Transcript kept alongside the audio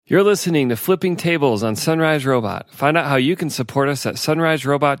You're listening to Flipping Tables on Sunrise Robot. Find out how you can support us at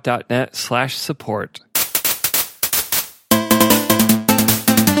sunriserobot.net/support.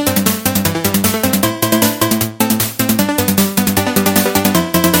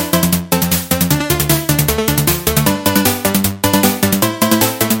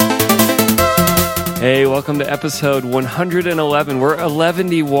 Hey, welcome to episode 111. We're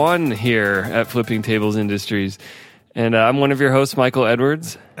 11-1 here at Flipping Tables Industries. And I'm one of your hosts, Michael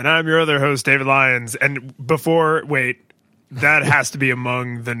Edwards. And I'm your other host, David Lyons. And that has to be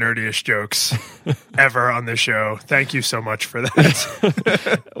among the nerdiest jokes ever on the show. Thank you so much for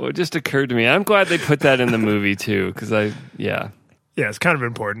that. It just occurred to me. I'm glad they put that in the movie, too, because Yeah, it's kind of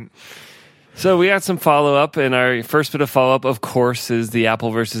important. So we got some follow-up, and our first bit of follow-up, of course, is the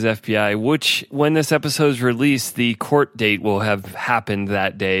Apple versus FBI, which, when this episode is released, the court date will have happened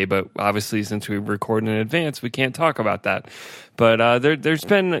that day, but obviously, since we record in advance, we can't talk about that. But there's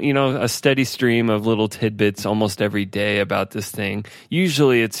been, a steady stream of little tidbits almost every day about this thing.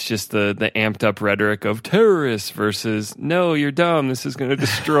 Usually it's just the amped up rhetoric of terrorists versus, no, you're dumb, this is going to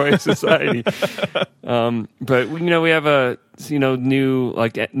destroy society. But, we have a, new,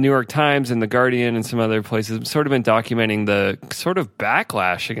 like New York Times and The Guardian and some other places sort of been documenting the sort of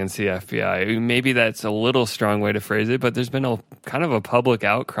backlash against the FBI. Maybe that's a little strong way to phrase it, but there's been a kind of a public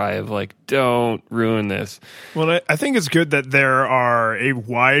outcry of like, don't ruin this. Well, I think it's good that there are a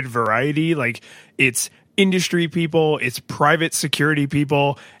wide variety. Like, it's industry people, it's private security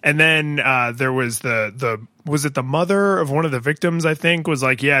people, and then there was was it the mother of one of the victims, I think, was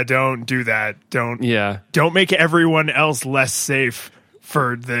like, yeah, don't do that. Don't make everyone else less safe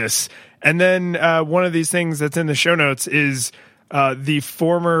for this. And then one of these things that's in the show notes is the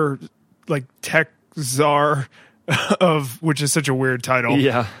former tech czar which is such a weird title,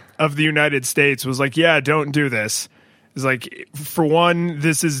 of the United States was like, yeah, don't do this. It's like, for one,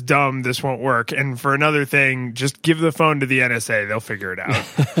 this is dumb, this won't work. And for another thing, just give the phone to the NSA, they'll figure it out.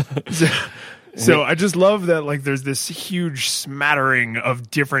 So I just love that there's this huge smattering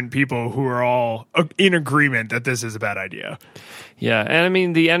of different people who are all in agreement that this is a bad idea. Yeah, and I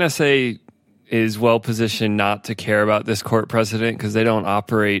mean, the NSA is well positioned not to care about this court precedent because they don't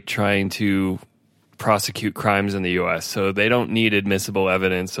operate trying to prosecute crimes in the U.S., so they don't need admissible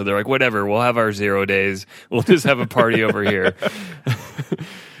evidence. So they're like, whatever, we'll have our 0 days. We'll just have a party over here.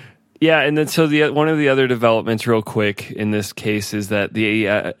 Yeah, and then so one of the other developments real quick in this case is that the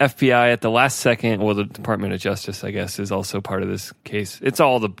FBI at the last second, well, the Department of Justice, I guess, is also part of this case. It's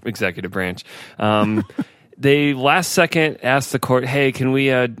all the executive branch. They last second asked the court, hey, can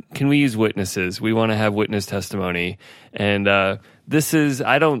we use witnesses? We want to have witness testimony. And I'm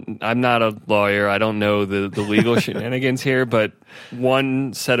not a lawyer. I don't know the legal shenanigans here, but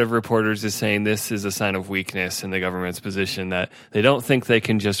one set of reporters is saying this is a sign of weakness in the government's position, that they don't think they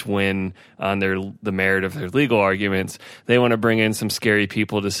can just win on the merit of their legal arguments. They want to bring in some scary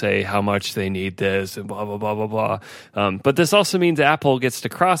people to say how much they need this and blah, blah, blah, blah, blah. But this also means Apple gets to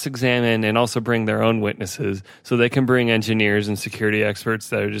cross-examine and also bring their own witnesses, so they can bring engineers and security experts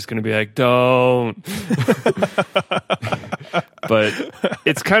that are just going to be like, don't. But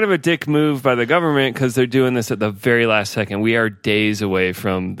it's kind of a dick move by the government because they're doing this at the very last second. We are days away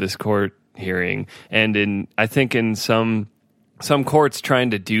from this court hearing, and I think in some courts,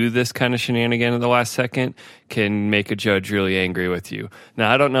 trying to do this kind of shenanigan at the last second can make a judge really angry with you.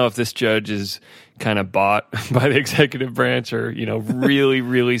 Now, I don't know if this judge is kind of bought by the executive branch or really,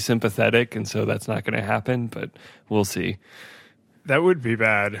 really sympathetic, and so that's not going to happen, but we'll see. That would be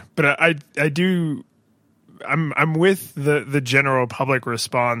bad. But I do... I'm with the general public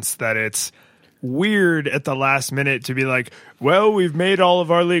response that it's weird at the last minute to be like, well, we've made all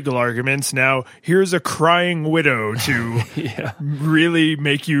of our legal arguments. Now here's a crying widow to really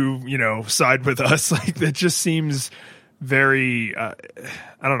make you, side with us. That just seems very, I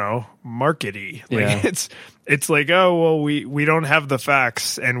don't know, markety. It's like, oh, well, we don't have the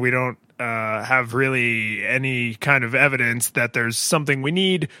facts and we don't have really any kind of evidence that there's something we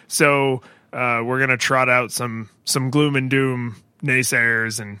need. So we're going to trot out some gloom and doom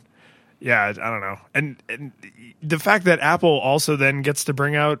naysayers, and I don't know. And the fact that Apple also then gets to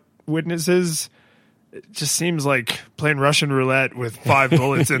bring out witnesses, it just seems like playing Russian roulette with 5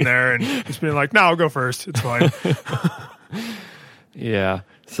 bullets in there and just being like, no, I'll go first. It's fine. Yeah.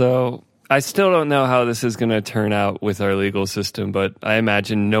 So I still don't know how this is going to turn out with our legal system, but I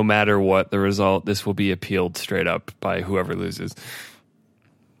imagine no matter what the result, this will be appealed straight up by whoever loses.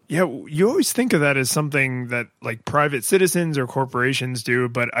 Yeah, you always think of that as something that private citizens or corporations do,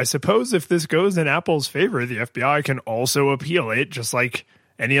 but I suppose if this goes in Apple's favor, the FBI can also appeal it, just like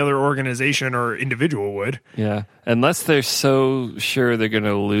any other organization or individual would. Yeah, unless they're so sure they're going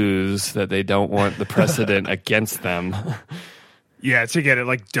to lose that they don't want the precedent against them. Yeah, to get it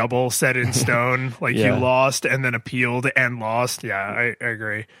like double set in stone, like you lost and then appealed and lost. Yeah, I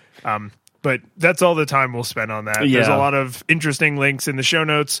agree. But that's all the time we'll spend on that. Yeah. There's a lot of interesting links in the show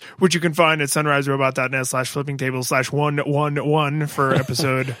notes, which you can find at sunriserobot.net/flipping table/111 for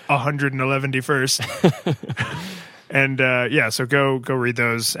episode 111st. And so go read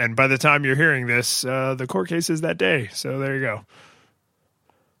those. And by the time you're hearing this, the court case is that day. So there you go.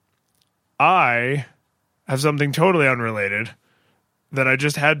 I have something totally unrelated that I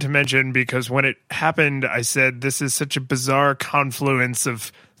just had to mention because when it happened, I said, this is such a bizarre confluence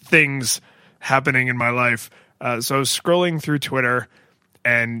of things happening in my life. So I was scrolling through Twitter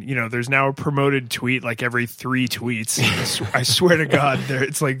and, there's now a promoted tweet like every 3 tweets. I swear to God,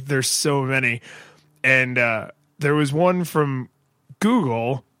 there's so many. And there was one from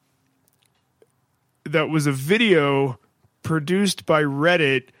Google that was a video produced by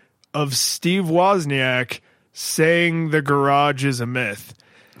Reddit of Steve Wozniak saying the garage is a myth.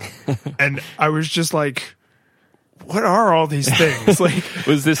 And I was just like, what are all these things? Like,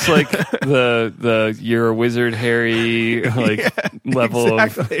 was this like the you're a wizard Harry level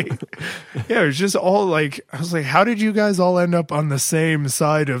exactly. Yeah, it was just all like, I was like, how did you guys all end up on the same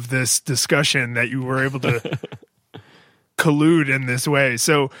side of this discussion that you were able to collude in this way?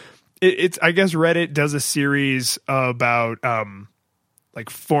 So it's I guess Reddit does a series about like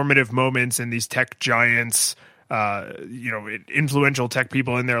formative moments in these tech giants, influential tech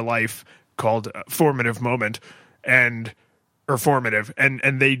people in their life called Formative Moment or Formative. And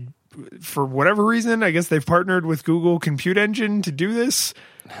they, for whatever reason, I guess they've partnered with Google Compute Engine to do this.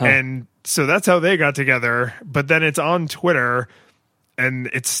 Huh. And so that's how they got together. But then it's on Twitter and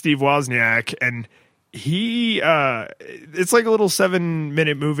it's Steve Wozniak and he, it's like a little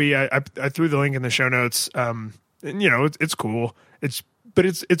 7-minute movie. I threw the link in the show notes. And it's cool. It's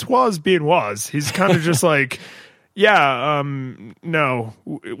Woz being Woz. He's kind of just like, no,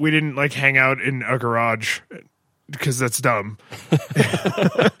 we didn't like hang out in a garage because that's dumb.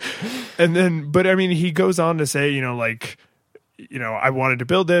 And then, but I mean, he goes on to say, I wanted to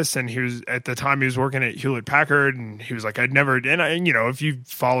build this, and at the time he was working at Hewlett Packard, and he was like, if you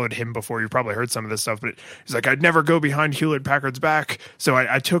followed him before, you probably heard some of this stuff, but he's like, I'd never go behind Hewlett Packard's back. So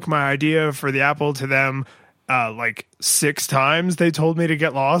I took my idea for the Apple to them. 6 times they told me to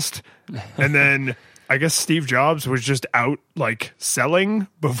get lost. And then I guess Steve Jobs was just out like selling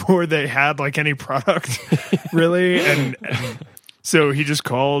before they had like any product really. And so he just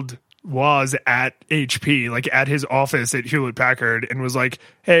called Woz at HP, like at his office at Hewlett Packard, and was like,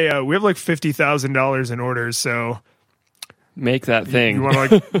 hey, we have like $50,000 in orders. So make that thing. You want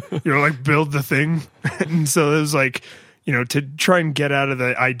to build the thing. And so it was like, to try and get out of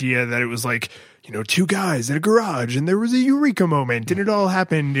the idea that it was like, 2 guys in a garage and there was a eureka moment and it all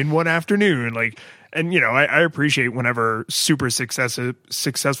happened in one afternoon. Like, and I appreciate whenever super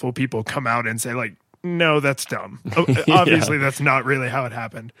successful people come out and say like, no, that's dumb. Obviously that's not really how it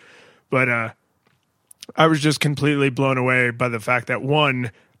happened. But, I was just completely blown away by the fact that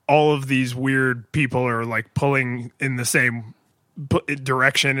one, all of these weird people are like pulling in the same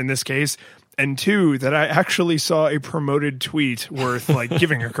direction in this case. And 2, that I actually saw a promoted tweet worth like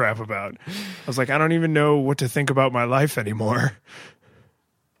giving a crap about. I was like, I don't even know what to think about my life anymore.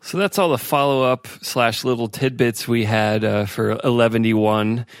 So that's all the follow-up / little tidbits we had for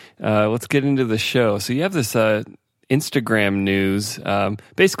 11D1. Let's get into the show. So you have this Instagram news.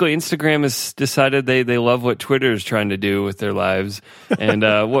 Basically, Instagram has decided they love what Twitter is trying to do with their lives and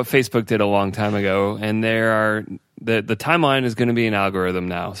what Facebook did a long time ago. And the timeline is going to be an algorithm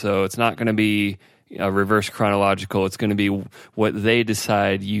now. So it's not going to be reverse chronological. It's going to be what they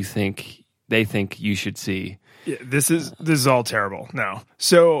decide they think you should see. Yeah, this is all terrible now.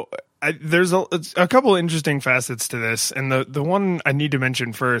 So there's a couple interesting facets to this, and the one I need to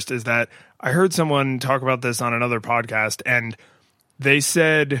mention first is that I heard someone talk about this on another podcast, and they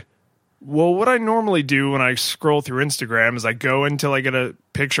said, well, what I normally do when I scroll through Instagram is I go until I get a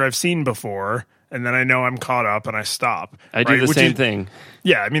picture I've seen before, and then I know I'm caught up and I stop. I do the same thing.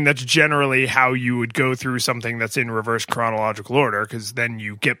 Yeah, I mean, that's generally how you would go through something that's in reverse chronological order, because then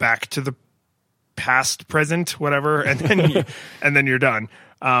you get back to the past, present, whatever, and then you're done.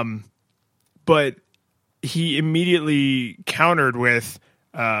 But he immediately countered with,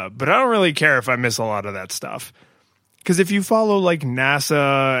 but I don't really care if I miss a lot of that stuff. Because if you follow like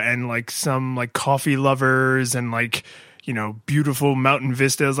NASA and like some like coffee lovers and like, beautiful mountain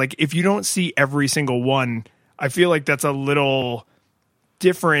vistas, like if you don't see every single one, I feel like that's a little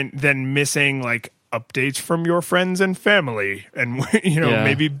different than missing like updates from your friends and family, and Yeah.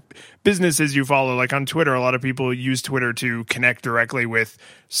 maybe businesses you follow. Like on Twitter, a lot of people use Twitter to connect directly with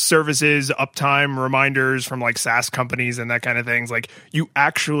services, uptime reminders from like SaaS companies and that kind of things. Like you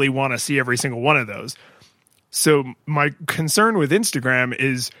actually want to see every single one of those. So my concern with Instagram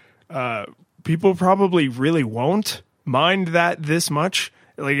is people probably really won't mind that this much.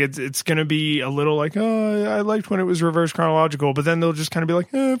 Like it's going to be a little like, oh, I liked when it was reverse chronological, but then they'll just kind of be like,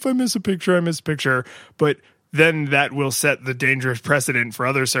 if I miss a picture, I miss a picture. But then that will set the dangerous precedent for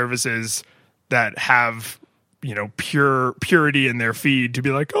other services that have, purity in their feed to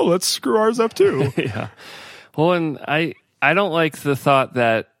be like, oh, let's screw ours up too. Yeah. Well, and I don't like the thought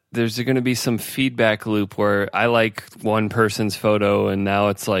that there's going to be some feedback loop where I like one person's photo and now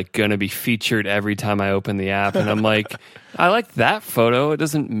it's like going to be featured every time I open the app. And I'm like, I like that photo. It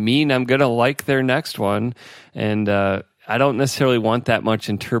doesn't mean I'm going to like their next one. And I don't necessarily want that much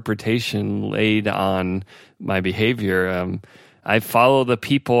interpretation laid on my behavior. I follow the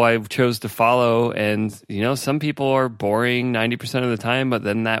people I chose to follow, and some people are boring 90% of the time, but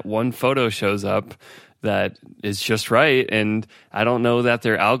then that one photo shows up that is just right, and I don't know that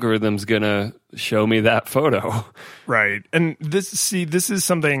their algorithm's gonna show me that photo. Right. And this is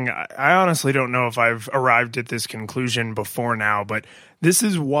something I honestly don't know if I've arrived at this conclusion before now, but this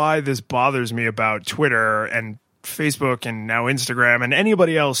is why this bothers me about Twitter and Facebook and now Instagram and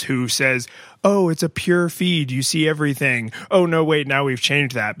anybody else who says, oh, it's a pure feed, you see everything. Oh, no, wait, now we've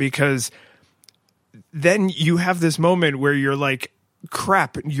changed that. Because then you have this moment where you're like,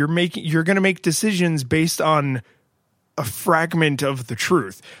 crap, you're going to make decisions based on a fragment of the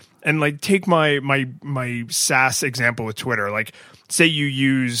truth. And like, take my SaaS example with Twitter. Like, say you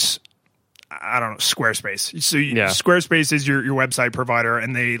use, I don't know, Squarespace. So Squarespace is your website provider,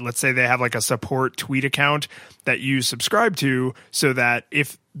 and let's say they have like a support tweet account that you subscribe to, so that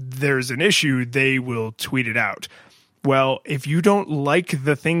if there's an issue, they will tweet it out. Well, if you don't like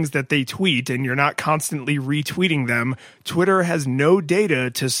the things that they tweet and you're not constantly retweeting them, Twitter has no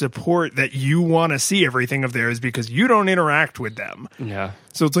data to support that you want to see everything of theirs because you don't interact with them. Yeah.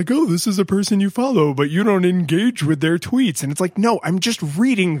 So it's like, oh, this is a person you follow, but you don't engage with their tweets. And it's like, no, I'm just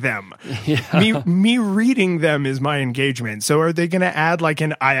reading them. Yeah. Me reading them is my engagement. So are they going to add like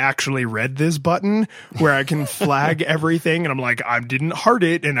an I actually read this button where I can flag everything? And I'm like, I didn't heart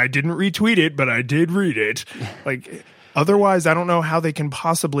it and I didn't retweet it, but I did read it. Like, otherwise, I don't know how they can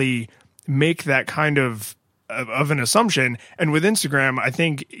possibly make that kind of an assumption. And with Instagram, I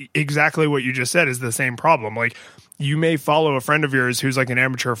think exactly what you just said is the same problem. Like, you may follow a friend of yours who's like an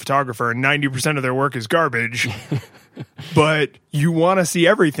amateur photographer and 90% of their work is garbage, but you want to see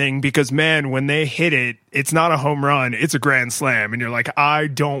everything because, man, when they hit it, it's not a home run, it's a grand slam. And you're like, I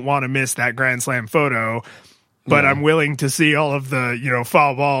don't want to miss that grand slam photo, but I'm willing to see all of the,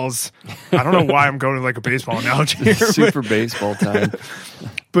 foul balls. I don't know why I'm going to like a baseball analogy here. Super baseball time.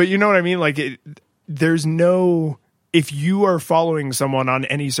 But you know what I mean? Like, there's no... If you are following someone on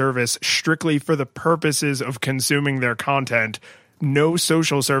any service strictly for the purposes of consuming their content, no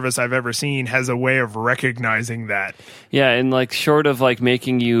social service I've ever seen has a way of recognizing that. Yeah, and like short of like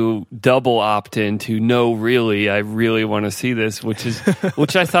making you double opt in to no, really, I really want to see this, which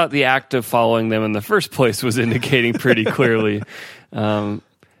I thought the act of following them in the first place was indicating pretty clearly.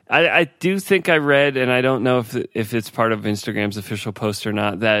 I do think I read, and I don't know if it's part of Instagram's official post or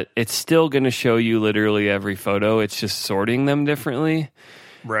not, that it's still going to show you literally every photo. It's just sorting them differently.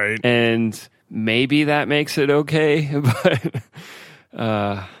 Right. And maybe that makes it okay, but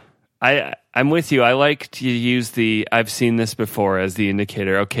I'm with you. I like to use I've seen this before as the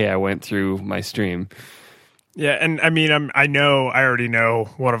indicator. Okay, I went through my stream. Yeah, and I mean, I already know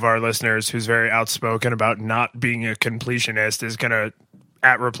one of our listeners who's very outspoken about not being a completionist is going to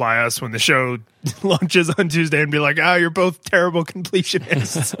 @reply us when the show launches on Tuesday and be like, you're both terrible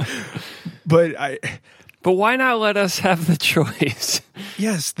completionists. But why not let us have the choice?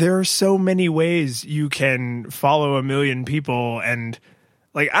 Yes, there are so many ways you can follow a million people. And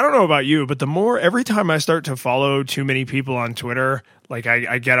like, I don't know about you, but every time I start to follow too many people on Twitter, like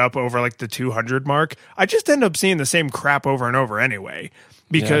I get up over like the 200 mark, I just end up seeing the same crap over and over anyway,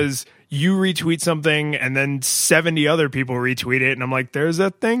 because you retweet something and then 70 other people retweet it. And I'm like, there's a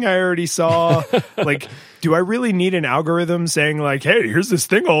thing I already saw. Like, do I really need an algorithm saying like, hey, here's this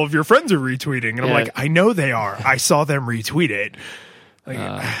thing all of your friends are retweeting? And I'm like, I know they are. I saw them retweet it. Like,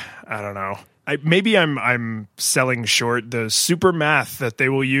 I don't know. Maybe I'm selling short the super math that they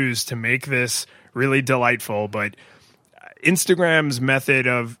will use to make this really delightful. But Instagram's method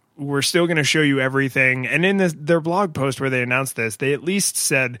of, we're still going to show you everything. And in their blog post where they announced this, they at least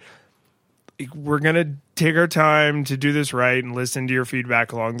said, we're going to take our time to do this right and listen to your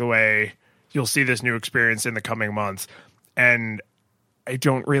feedback along the way. you'll see this new experience in the coming months. And I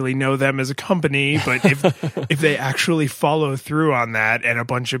don't really know them as a company, but if they actually follow through on that and a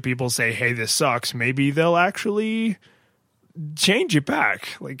bunch of people say, hey, this sucks, maybe they'll actually change it back.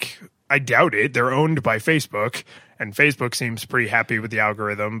 Like, I doubt it. They're owned by Facebook, and Facebook seems pretty happy with the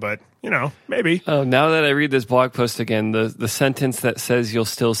algorithm, but, maybe. Oh, now that I read this blog post again, the sentence that says you'll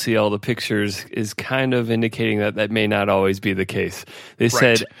still see all the pictures is kind of indicating that may not always be the case. They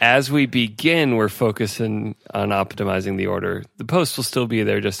said, as we begin, we're focusing on optimizing the order. The post will still be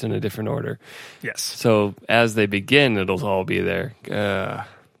there, just in a different order. Yes. So as they begin, it'll all be there. I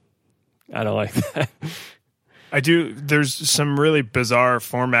don't like that. I do. There's some really bizarre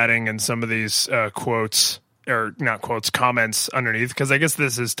formatting in some of these quotes, or not quotes, comments underneath, because I guess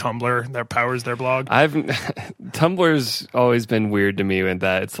this is Tumblr that powers their blog. Tumblr's always been weird to me with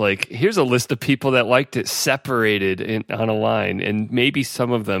that. It's like, here's a list of people that liked it separated on a line, and maybe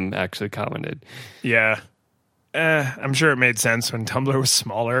some of them actually commented. Yeah. I'm sure it made sense when Tumblr was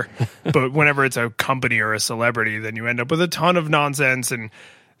smaller, but whenever it's a company or a celebrity, then you end up with a ton of nonsense and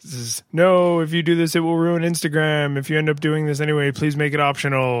no, if you do this, it will ruin Instagram. If you end up doing this anyway, please make it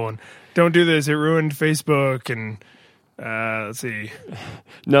optional. And don't do this. It ruined Facebook. And let's see.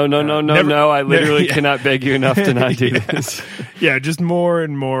 No. I literally cannot beg you enough to not do this. Yeah, just more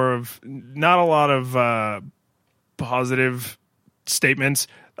and more of not a lot of positive statements.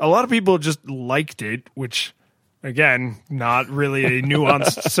 A lot of people just liked it, which, again, not really a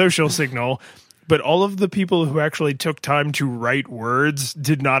nuanced social signal. But all of the people who actually took time to write words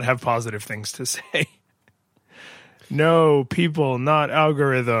did not have positive things to say. No, people, not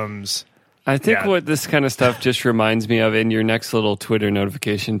algorithms. I think what this kind of stuff just reminds me of, and your next little Twitter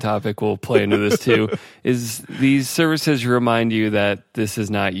notification topic will play into this too, is these services remind you that this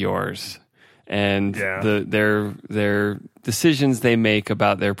is not yours. And their decisions they make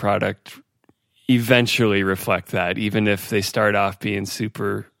about their product eventually reflect that, even if they start off being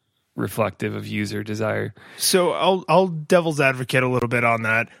super reflective of user desire. So I'll devil's advocate a little bit on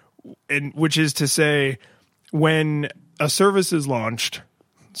that, and which is to say, when a service is launched,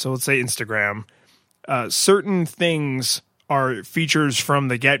 so let's say Instagram, certain things are features from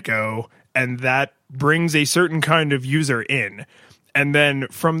the get-go, and that brings a certain kind of user in. And then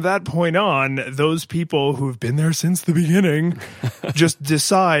from that point on, those people who've been there since the beginning just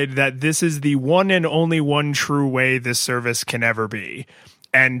decide that this is the one and only one true way this service can ever be.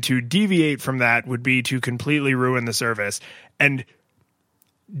 And to deviate from that would be to completely ruin the service. And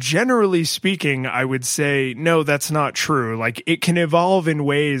generally speaking, I would say, no, that's not true. Like, it can evolve in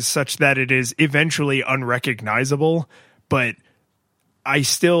ways such that it is eventually unrecognizable, but I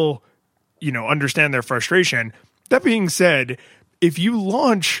still, understand their frustration. That being said, if you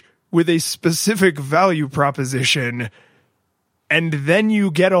launch with a specific value proposition and then you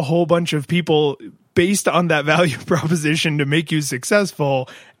get a whole bunch of people based on that value proposition to make you successful,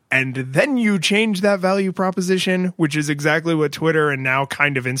 and then you change that value proposition, which is exactly what Twitter and now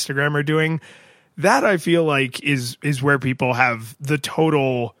kind of Instagram are doing, that I feel like is where people have the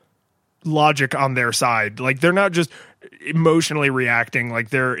total logic on their side. Like, they're not just emotionally reacting,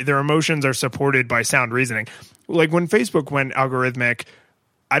 like their emotions are supported by sound reasoning. Like, when Facebook went algorithmic,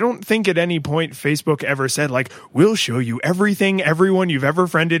 I don't think at any point Facebook ever said, like, we'll show you everything everyone you've ever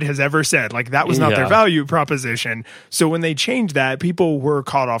friended has ever said. Like, that was not their value proposition. So when they changed that, people were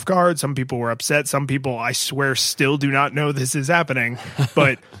caught off guard. Some people were upset. Some people, I swear, still do not know this is happening.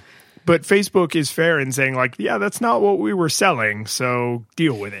 But Facebook is fair in saying, like, yeah, that's not what we were selling, so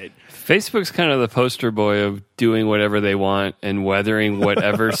deal with it. Facebook's kind of the poster boy of doing whatever they want and weathering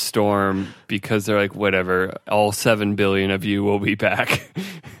whatever storm, because they're like, whatever, all 7 billion of you will be back.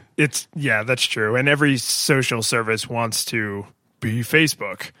 That's true. And every social service wants to be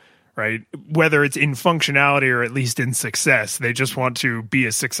Facebook, right? Whether it's in functionality or at least in success, they just want to be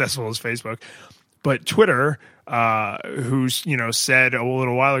as successful as Facebook. But Twitter, who's, said a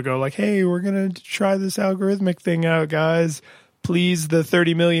little while ago, like, hey, we're going to try this algorithmic thing out, guys. Please, the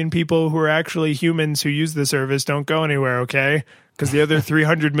 30 million people who are actually humans who use the service, don't go anywhere, okay? Because the other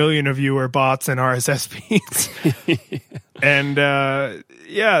 300 million of you are bots and RSS feeds. And,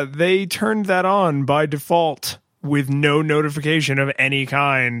 they turned that on by default with no notification of any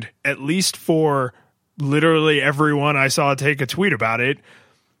kind, at least for literally everyone I saw take a tweet about it,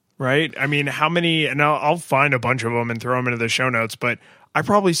 right? I mean, how many, and I'll find a bunch of them and throw them into the show notes, but I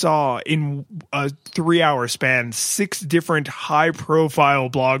probably saw in a 3-hour span 6 different high-profile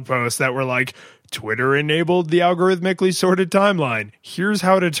blog posts that were like, Twitter enabled the algorithmically sorted timeline. Here's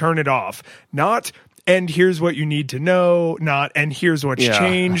how to turn it off. Not, and here's what you need to know, not, and here's what's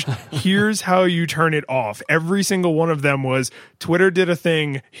changed. Here's how you turn it off. Every single one of them was, Twitter did a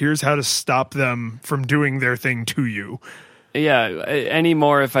thing. Here's how to stop them from doing their thing to you. Yeah,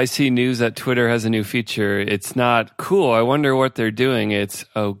 anymore, if I see news that Twitter has a new feature, it's not cool. I wonder what they're doing. It's,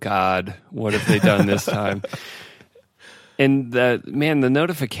 oh God, what have they done this time? And the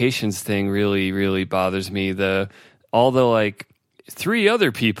notifications thing really, really bothers me. All the like 3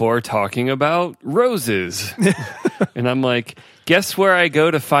 other people are talking about roses. And I'm like, guess where I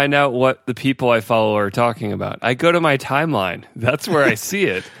go to find out what the people I follow are talking about? I go to my timeline. That's where I see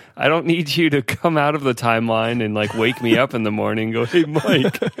it. I don't need you to come out of the timeline and like wake me up in the morning and go, hey,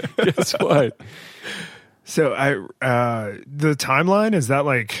 Mike, guess what? So the timeline, is that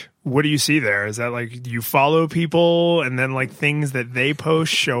like, what do you see there? Is that like you follow people and then like things that they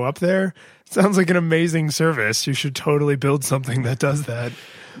post show up there? Sounds like an amazing service. You should totally build something that does that.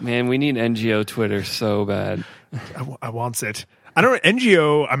 Man, we need NGO Twitter so bad. I wants it. I don't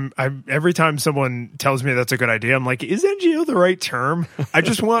NGO. I'm every time someone tells me that's a good idea, I'm like, is NGO the right term? I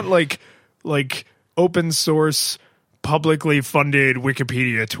just want like open source, publicly funded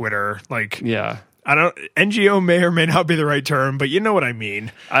Wikipedia Twitter. Like, yeah. NGO may or may not be the right term, but you know what I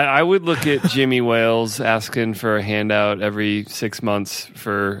mean. I would look at Jimmy Wales asking for a handout every 6 months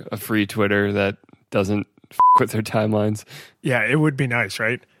for a free Twitter that doesn't with their timelines. Yeah, it would be nice,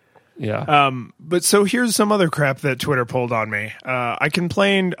 right? Yeah. But so here's some other crap that Twitter pulled on me. I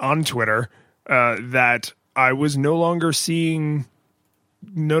complained on Twitter that I was no longer seeing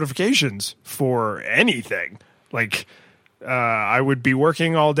notifications for anything. Like, I would be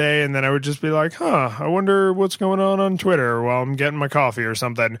working all day and then I would just be like, I wonder what's going on Twitter while I'm getting my coffee or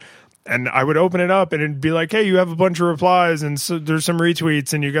something. And I would open it up and it'd be like, hey, you have a bunch of replies and so there's some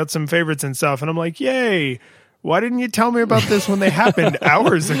retweets and you got some favorites and stuff. And I'm like, yay. Why didn't you tell me about this when they happened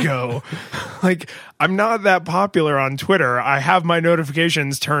hours ago? Like, I'm not that popular on Twitter. I have my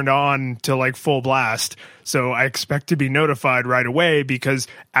notifications turned on to like full blast. So I expect to be notified right away because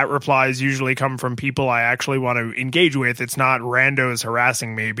 @replies usually come from people I actually want to engage with. It's not randos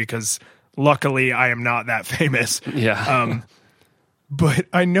harassing me because luckily I am not that famous. Yeah. But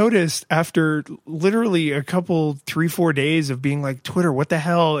I noticed after literally a couple, 3-4 days of being like, Twitter, what the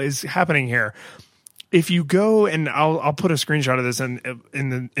hell is happening here? If you go, and I'll put a screenshot of this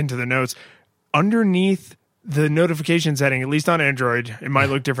into the notes, underneath the notification setting, at least on Android, it might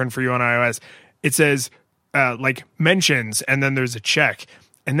look different for you on iOS. It says like mentions, and then there's a check.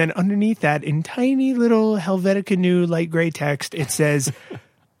 And then underneath that, in tiny little Helvetica New light gray text, it says,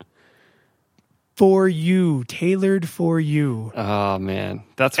 for you, tailored for you. Oh, man.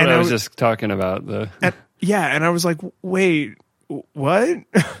 That's what I was just talking about. And I was like, wait, what?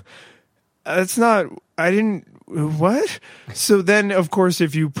 That's not, I didn't, what? So then, of course,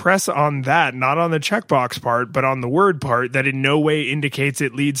 if you press on that, not on the checkbox part, but on the word part, that in no way indicates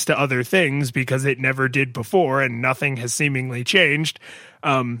it leads to other things because it never did before and nothing has seemingly changed,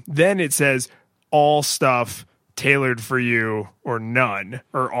 then it says all stuff tailored for you or none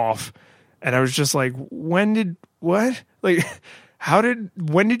or off. And I was just like, when did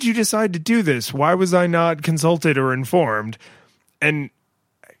you decide to do this? Why was I not consulted or informed? And,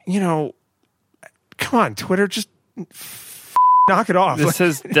 come on, Twitter, just knock it off. This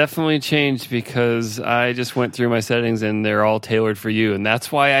has definitely changed because I just went through my settings and they're all tailored for you. And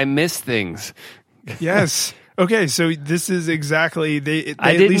that's why I miss things. Yes. Okay, so this is exactly they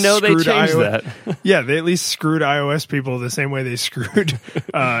I didn't know they changed that. Yeah, they at least screwed iOS people the same way they screwed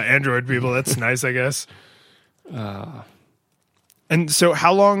Android people. That's nice, I guess. And so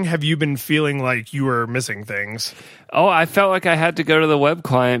how long have you been feeling like you were missing things? Oh, I felt like I had to go to the web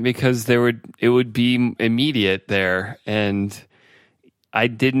client because it would be immediate there. And I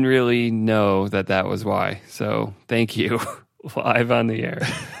didn't really know that was why. So thank you. Live on the air.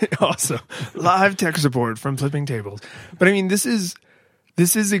 Awesome. Live tech support from Flipping Tables. But I mean, this is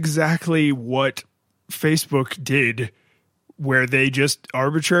exactly what Facebook did, where they just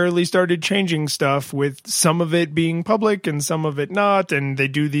arbitrarily started changing stuff with some of it being public and some of it not. And they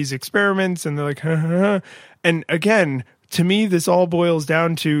do these experiments and they're like, And again, to me, this all boils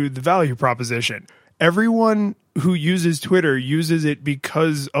down to the value proposition. Everyone who uses Twitter uses it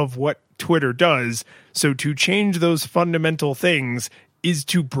because of what Twitter does. So to change those fundamental things is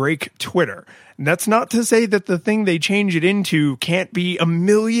to break Twitter. And that's not to say that the thing they change it into can't be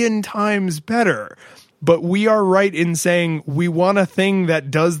 1,000,000 times better. But we are right in saying we want a thing that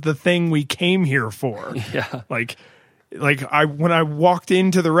does the thing we came here for. Yeah. Like, Like when I walked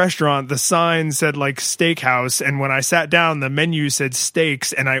into the restaurant, the sign said like steakhouse, and when I sat down, the menu said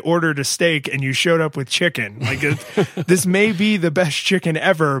steaks, and I ordered a steak, and you showed up with chicken. Like this may be the best chicken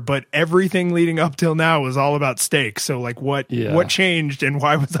ever, but everything leading up till now was all about steak. So like what changed, and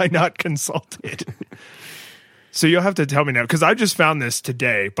why was I not consulted? So you'll have to tell me now, because I just found this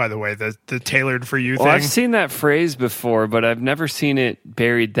today, by the way, the tailored for you thing. I've seen that phrase before, but I've never seen it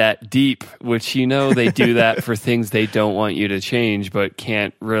buried that deep, which they do that for things they don't want you to change, but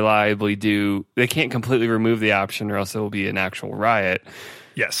can't reliably do. They can't completely remove the option, or else it will be an actual riot.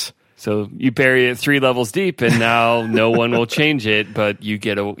 Yes. So you bury it 3 levels deep, and now no one will change it, but you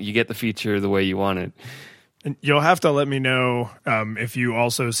get the feature the way you want it. And you'll have to let me know if you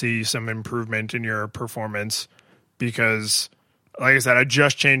also see some improvement in your performance. Because, like I said, I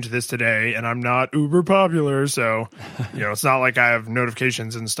just changed this today, and I'm not uber popular, so it's not like I have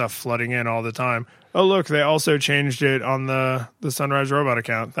notifications and stuff flooding in all the time. Oh, look, they also changed it on the Sunrise Robot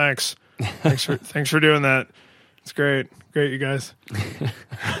account. Thanks for doing that. It's great, you guys.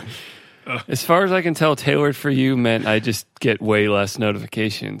 As far as I can tell, tailored for you meant I just get way less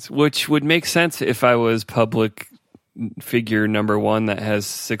notifications, which would make sense if I was public figure number 1 that has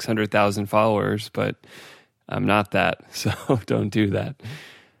 600,000 followers, but I'm not that, so don't do that.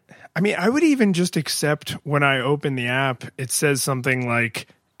 I mean, I would even just accept when I open the app, it says something like,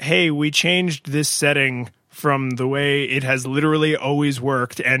 hey, we changed this setting from the way it has literally always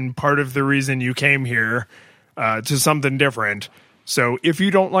worked, and part of the reason you came here to something different. So if you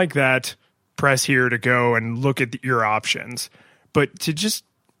don't like that, press here to go and look at your options. But to just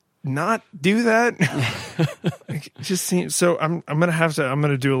not do that, it just seems so. I'm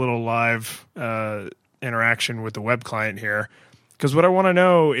gonna do a little live interaction with the web client here, because what I want to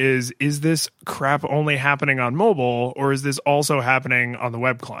know is this crap only happening on mobile, or is this also happening on the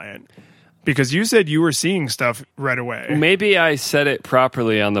web client? Because you said you were seeing stuff right away. Maybe I set it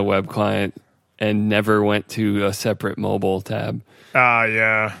properly on the web client and never went to a separate mobile tab.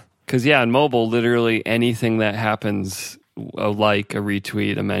 Yeah. Because on mobile, literally anything that happens, a like, a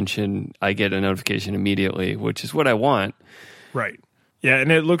retweet, a mention, I get a notification immediately, which is what I want. Right. Yeah,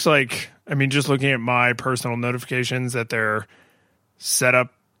 and it looks like, I mean, just looking at my personal notifications, that they're set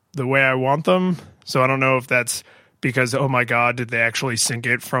up the way I want them. So I don't know if that's because, oh my God, did they actually sync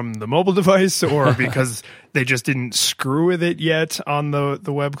it from the mobile device, or because they just didn't screw with it yet on the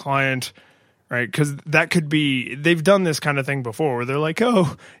web client, right? Because that could be, they've done this kind of thing before where they're like,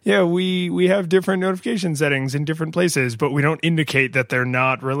 oh, yeah, we have different notification settings in different places, but we don't indicate that they're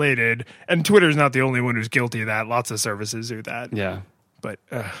not related. And Twitter's not the only one who's guilty of that. Lots of services do that. Yeah. But,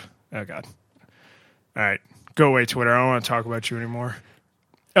 oh God. All right. Go away, Twitter. I don't want to talk about you anymore.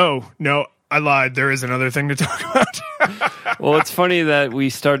 Oh, no, I lied. There is another thing to talk about. Well, it's funny that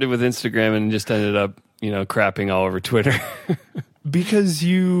we started with Instagram and just ended up, crapping all over Twitter. Because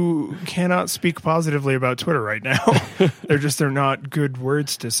you cannot speak positively about Twitter right now. They're not good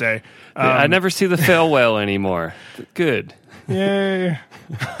words to say. I never see the fail whale anymore. Good. Yay.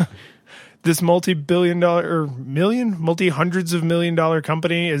 This multi-hundreds of $1 million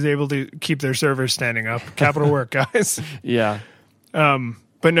company is able to keep their servers standing up. Capital work, guys. Yeah.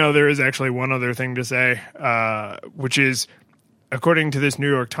 But no, there is actually one other thing to say, which is, according to this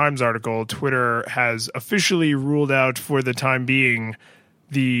New York Times article, Twitter has officially ruled out for the time being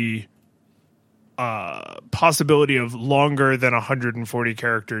the possibility of longer than 140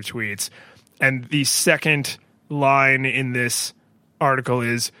 character tweets. And the second line in this article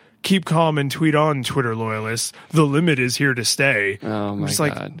is, keep calm and tweet on, Twitter loyalists. The limit is here to stay. Oh my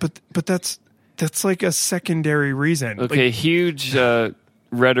God. But that's like a secondary reason. Okay, huge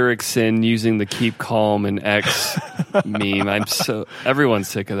rhetoric sin using the keep calm and X meme. Everyone's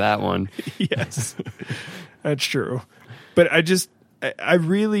sick of that one. Yes, that's true. But I'm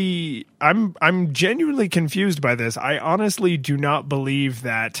genuinely confused by this. I honestly do not believe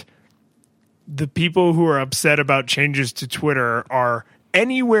that the people who are upset about changes to Twitter are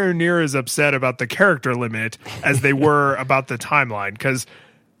anywhere near as upset about the character limit as they were about the timeline. Because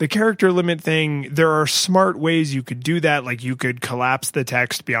the character limit thing, there are smart ways you could do that. Like you could collapse the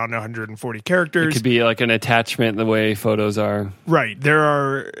text beyond 140 characters. It could be like an attachment the way photos are. Right. There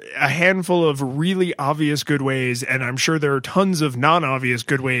are a handful of really obvious good ways, and I'm sure there are tons of non-obvious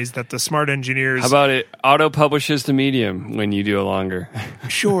good ways that the smart engineers... How about it auto-publishes to Medium when you do it longer?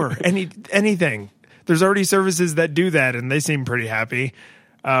 Sure. Anything. There's already services that do that, and they seem pretty happy.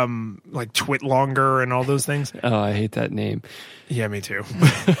 Like Twitlonger and all those things. Oh, I hate that name. Yeah, me too.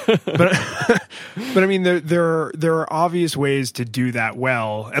 but I mean, there are obvious ways to do that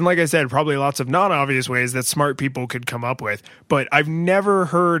well, and like I said, probably lots of non-obvious ways that smart people could come up with. But I've never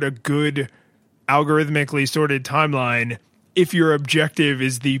heard a good algorithmically sorted timeline if your objective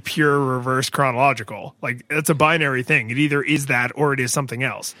is the pure reverse chronological. Like, that's a binary thing. It either is that or it is something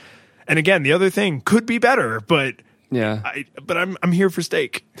else. And again, the other thing could be better, but yeah. I'm here for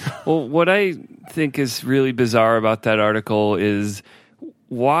steak. Well, what I think is really bizarre about that article is,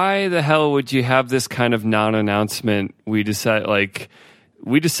 why the hell would you have this kind of non-announcement? We decided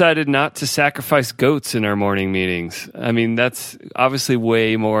not to sacrifice goats in our morning meetings. I mean, that's obviously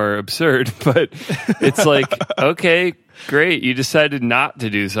way more absurd, but it's like, okay, great. You decided not to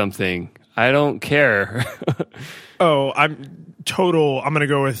do something. I don't care. I'm going to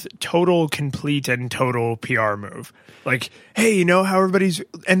go with total, complete, and total PR move. Like, hey, you know how everybody's,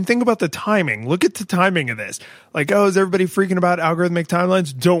 and think about the timing. Look at the timing of this. Like, oh, is everybody freaking about algorithmic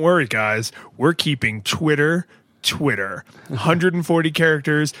timelines? Don't worry, guys. We're keeping Twitter. 140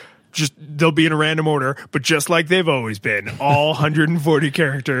 characters. Just, they'll be in a random order, but just like they've always been, all 140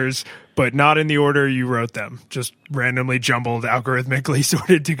 characters, but not in the order you wrote them. Just randomly jumbled, algorithmically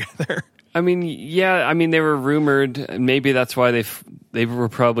sorted together. I mean, yeah. I mean, they were rumored. Maybe that's why they were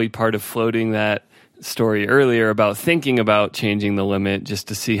probably part of floating that story earlier about thinking about changing the limit just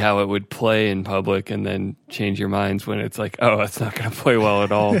to see how it would play in public, and then change your minds when it's like, oh, it's not going to play well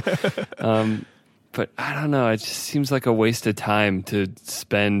at all. But I don't know. It just seems like a waste of time to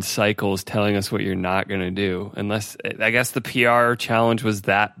spend cycles telling us what you're not going to do. Unless, I guess the PR challenge was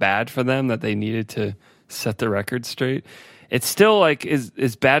that bad for them that they needed to set the record straight. It's still like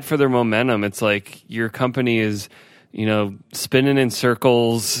is bad for their momentum. It's like your company is, spinning in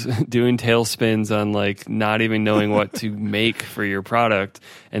circles, doing tailspins on like not even knowing what to make for your product.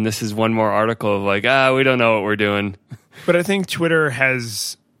 And this is one more article of like, we don't know what we're doing. But I think Twitter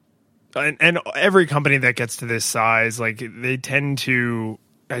has, and every company that gets to this size, like they tend to,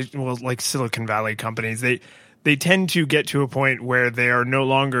 like Silicon Valley companies, they tend to get to a point where they are no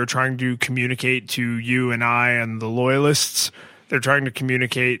longer trying to communicate to you and I and the loyalists. They're trying to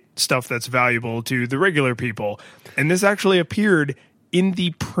communicate stuff that's valuable to the regular people. And this actually appeared in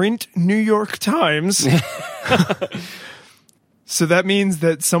the print New York Times. So that means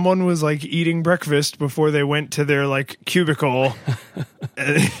that someone was like eating breakfast before they went to their like cubicle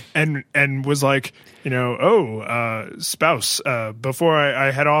and was like, spouse, before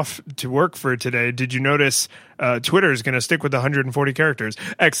I head off to work for today, did you notice Twitter is going to stick with the 140 characters?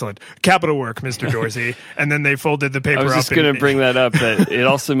 Excellent. Capital work, Mr. Dorsey. And then they folded the paper up. I was just going to bring that up, that it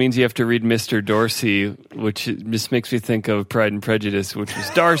also means you have to read Mr. Dorsey, which just makes me think of Pride and Prejudice, which was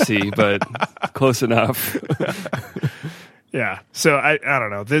Darcy, but close enough. Yeah. So I don't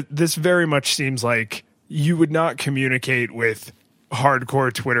know. This very much seems like you would not communicate with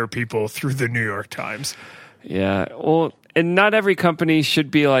hardcore Twitter people through the New York Times. Yeah. Well, and not every company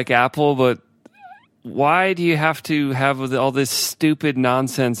should be like Apple, but why do you have to have all this stupid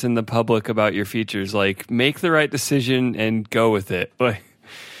nonsense in the public about your features? Like, make the right decision and go with it. Like,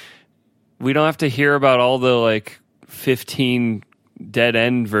 we don't have to hear about all the like 15 dead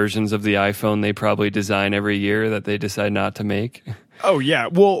end versions of the iPhone they probably design every year that they decide not to make. Oh, yeah.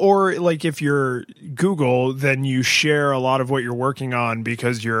 Well, or like if you're Google, then you share a lot of what you're working on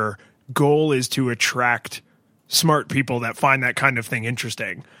because your goal is to attract smart people that find that kind of thing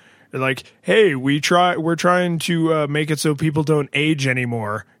interesting. They're like, hey, we're trying to make it so people don't age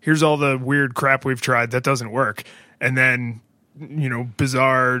anymore. Here's all the weird crap we've tried that doesn't work. And then,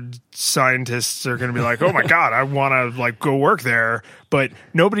 bizarre scientists are going to be like, oh my God, I want to like go work there. But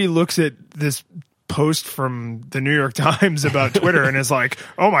nobody looks at this post from the New York Times about Twitter and is like,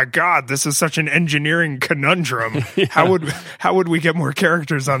 oh my God, this is such an engineering conundrum. Yeah. How would we get more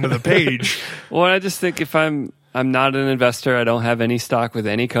characters onto the page? Well, I just think if I'm not an investor, I don't have any stock with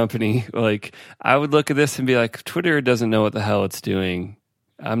any company, like I would look at this and be like, Twitter doesn't know what the hell it's doing.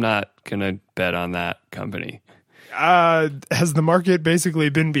 I'm not going to bet on that company. Has the market basically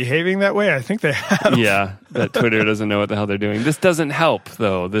been behaving that way? I think they have. Yeah, that Twitter doesn't know what the hell they're doing. This doesn't help,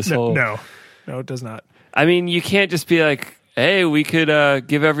 though. No, it does not. I mean, you can't just be like, hey, we could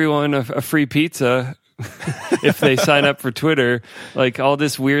give everyone a free pizza if they sign up for Twitter. Like, all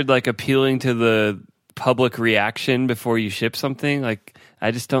this weird, like, appealing to the public reaction before you ship something. Like,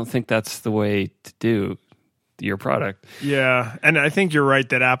 I just don't think that's the way to do your product. Yeah, and I think you're right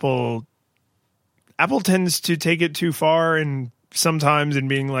that Apple tends to take it too far, and sometimes in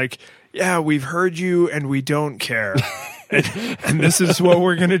being like, yeah, we've heard you and we don't care. and this is what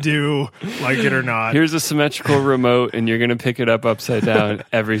we're going to do, like it or not. Here's a symmetrical remote and you're going to pick it up upside down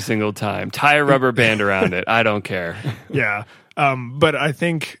every single time. Tie a rubber band around it. I don't care. Yeah. But I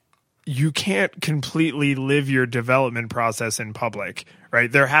think you can't completely live your development process in public,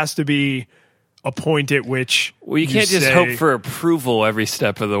 right? There has to be a point at which Well, you can't just say, hope for approval every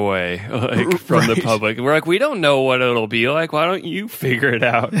step of the way, like from the Right. public. We're like, we don't know what it'll be like. Why don't you figure it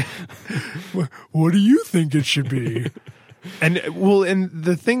out? what do you think it should be? And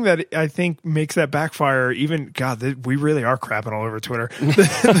the thing that I think makes that backfire, even God, we really are crapping all over Twitter.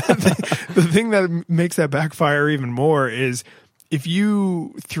 The thing that makes that backfire even more is if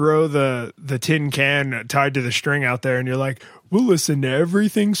you throw the tin can tied to the string out there and you're like, we'll listen to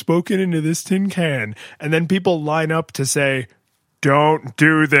everything spoken into this tin can, and then people line up to say, don't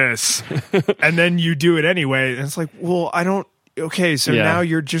do this, and then you do it anyway, and it's like, well, I don't. Okay, so Yeah. now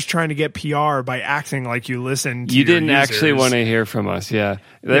you're just trying to get PR by acting like you listen to You your didn't actually users. want to hear from us. Yeah.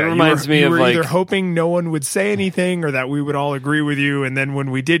 That Yeah, reminds me you of were like, either hoping no one would say anything or that we would all agree with you, and then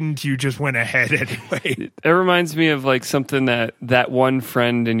when we didn't, you just went ahead anyway. it reminds me of like something that one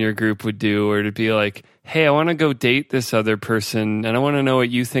friend in your group would do, or to be like, hey, I want to go date this other person and I want to know what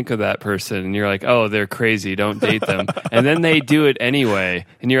you think of that person. And you're like, oh, they're crazy. Don't date them. And then they do it anyway.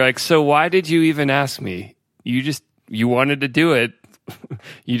 And you're like, so why did you even ask me? You wanted to do it.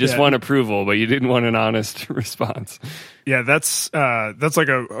 You just want approval, but you didn't want an honest response. Yeah, that's like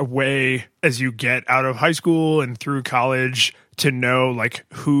a way as you get out of high school and through college to know like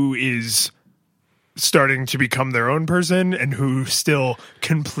who is starting to become their own person and who still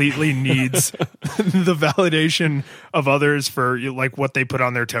completely needs the validation of others for like what they put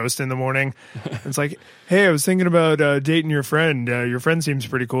on their toast in the morning. It's like, hey, I was thinking about dating your friend. Your friend seems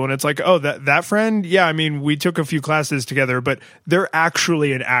pretty cool. And it's like, oh, that friend? Yeah, I mean, we took a few classes together, but they're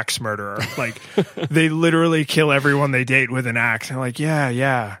actually an axe murderer. Like they literally kill everyone they date with an axe. And I'm like,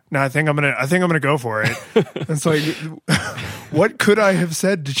 yeah. No, I think I'm gonna go for it. It's like, what could I have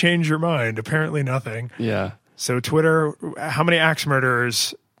said to change your mind? Apparently nothing. Yeah. So Twitter, how many axe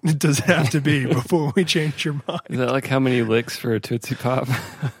murderers does it have to be before we change your mind? Is that like how many licks for a Tootsie Pop?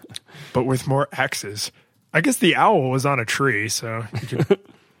 But with more axes. I guess the owl was on a tree, so you could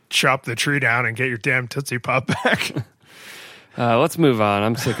chop the tree down and get your damn Tootsie Pop back. Let's move on.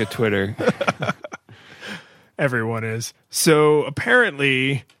 I'm sick of Twitter. Everyone is. So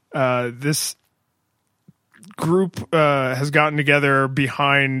apparently, this group has gotten together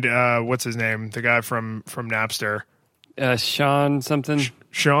behind what's his name, the guy from Napster, Sean something.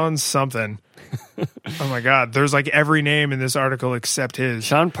 Sean something. Oh my God, there's like every name in this article except his.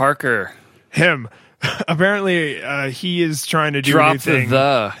 Sean Parker. Him. Apparently, he is trying to do a new Drop thing.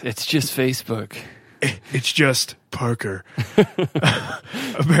 It's just Facebook. It's just Parker.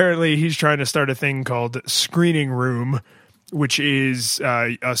 Apparently, he's trying to start a thing called Screening Room, which is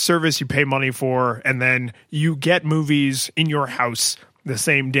a service you pay money for, and then you get movies in your house the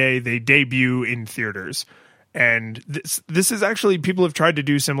same day they debut in theaters. And this is actually, people have tried to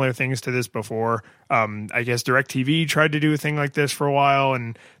do similar things to this before. I guess DirecTV tried to do a thing like this for a while,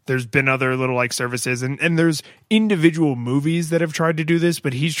 and there's been other little like services, and there's individual movies that have tried to do this,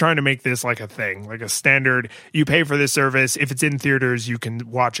 but he's trying to make this like a thing, like a standard. You pay for this service. If it's in theaters, you can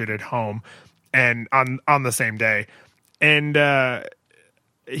watch it at home and on the same day. And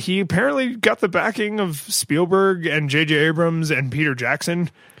he apparently got the backing of Spielberg and J.J. Abrams and Peter Jackson.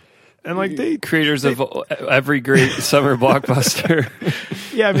 And like creators of every great summer blockbuster.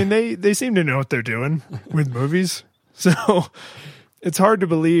 Yeah, I mean they seem to know what they're doing with movies. So it's hard to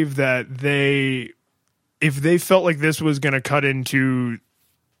believe that if they felt like this was going to cut into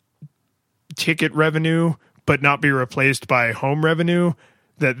ticket revenue but not be replaced by home revenue,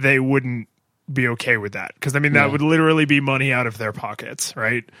 that they wouldn't be okay with that. Because I mean that would literally be money out of their pockets,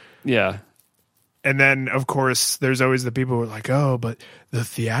 right? Yeah. And then, of course, there's always the people who are like, oh, but the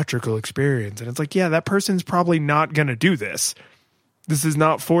theatrical experience. And it's like, yeah, that person's probably not going to do this. This is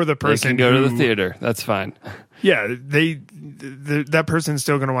not for the person They can go to the theater. That's fine. Yeah, that person's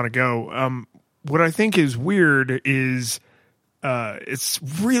still going to want to go. What I think is weird is it's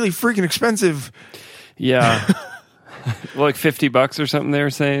really freaking expensive. Yeah. Like $50 or something they were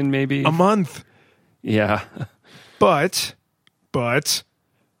saying, maybe. A month. Yeah. But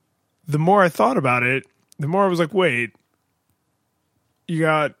the more I thought about it, the more I was like, wait, you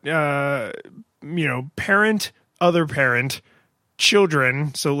got, parent, other parent,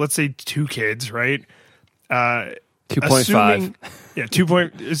 children. So let's say 2 kids, right? 2.5. Yeah,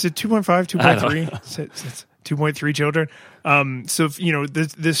 is it 2.5, 2.3? It's 2.3 children. So,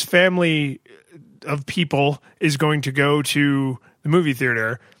 this family of people is going to go to the movie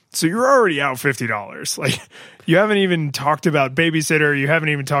theater. So you're already out $50. Like you haven't even talked about babysitter. You haven't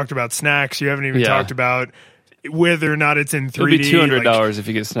even talked about snacks. You haven't even talked about whether or not it's in 3D. It'll be $200 if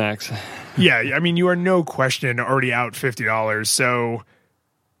you get snacks. Yeah. I mean, you are no question already out $50. So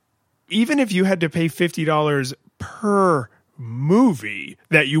even if you had to pay $50 per movie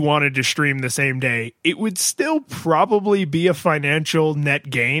that you wanted to stream the same day, it would still probably be a financial net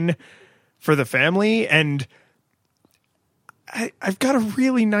gain for the family. And I've got a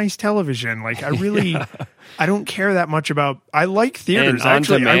really nice television. Like, I really, I don't care that much about. I like theaters. And on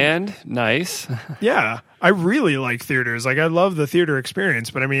Actually, demand, nice. yeah, I really like theaters. Like, I love the theater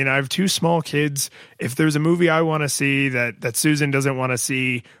experience. But I mean, I have two small kids. If there's a movie I want to see that Susan doesn't want to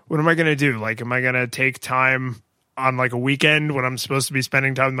see, what am I going to do? Like, am I going to take time on like a weekend when I'm supposed to be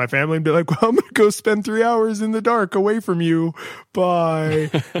spending time with my family and be like, well, I'm going to go spend 3 hours in the dark away from you. Bye.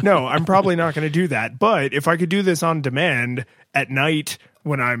 No, I'm probably not going to do that. But if I could do this on demand at night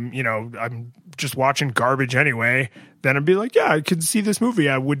when I'm just watching garbage anyway, then I'd be like, yeah, I could see this movie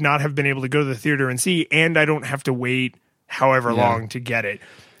I would not have been able to go to the theater and see, and I don't have to wait however long to get it.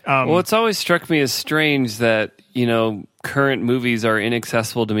 Well, it's always struck me as strange that, current movies are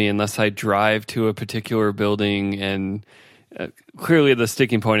inaccessible to me unless I drive to a particular building, and clearly the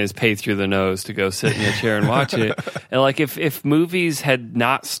sticking point is pay through the nose to go sit in a chair and watch it. And like if movies had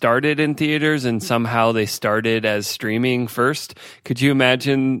not started in theaters and somehow they started as streaming first, could you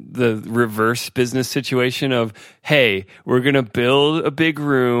imagine the reverse business situation of, hey, we're going to build a big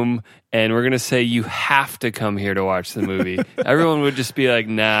room and we're going to say you have to come here to watch the movie? Everyone would just be like,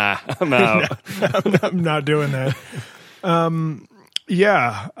 nah, I'm out. I'm not doing that. I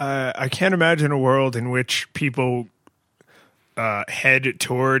can't imagine a world in which people head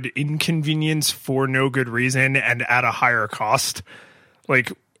toward inconvenience for no good reason and at a higher cost.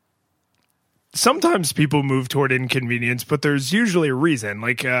 Like, sometimes people move toward inconvenience, but there's usually a reason.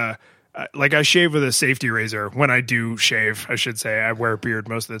 Like I shave with a safety razor when I do shave, I should say. I wear a beard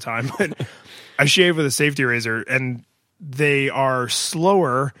most of the time, but I shave with a safety razor, and they are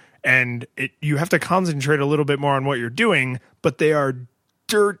slower, and you have to concentrate a little bit more on what you're doing, but they are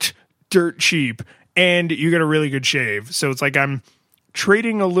dirt cheap, and you get a really good shave. So it's like I'm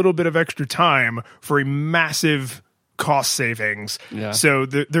trading a little bit of extra time for a massive cost savings. Yeah. So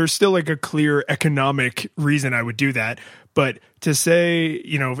there's still like a clear economic reason I would do that. But to say,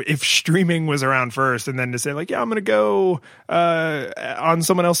 if streaming was around first, and then to say like, yeah, I'm going to go on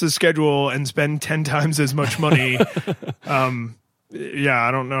someone else's schedule and spend 10 times as much money.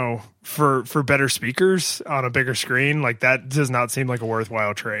 I don't know, for better speakers on a bigger screen, like that does not seem like a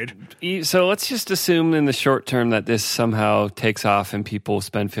worthwhile trade. So let's just assume in the short term that this somehow takes off and people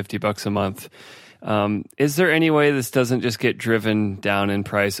spend $50 a month. Is there any way this doesn't just get driven down in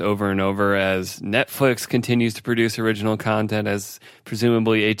price over and over as Netflix continues to produce original content, as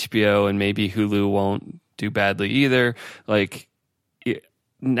presumably HBO and maybe Hulu won't do badly either? Like,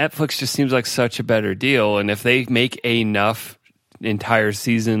 Netflix just seems like such a better deal, and if they make enough entire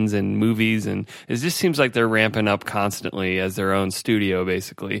seasons and movies, and it just seems like they're ramping up constantly as their own studio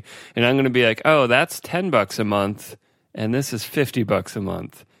basically, and I'm going to be like, oh, that's $10 a month and this is $50 a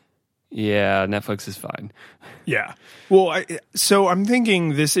month. Yeah, Netflix is fine. Yeah. Well, so I'm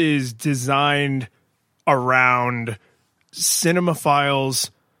thinking this is designed around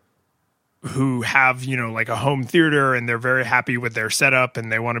cinemaphiles who have, like a home theater, and they're very happy with their setup,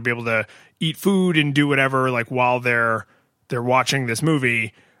 and they want to be able to eat food and do whatever, like while they're watching this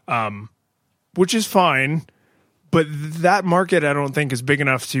movie, which is fine. But that market, I don't think, is big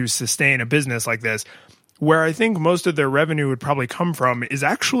enough to sustain a business like this. Where I think most of their revenue would probably come from is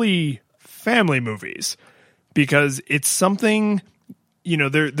actually family movies, because it's something,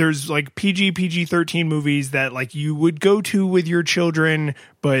 there's like PG-13 movies that like you would go to with your children,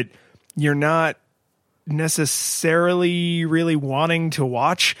 but you're not necessarily really wanting to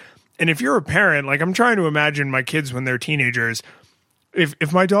watch. And if you're a parent, like I'm trying to imagine my kids when they're teenagers,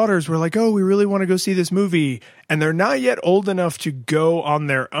 if my daughters were like, oh, we really want to go see this movie, and they're not yet old enough to go on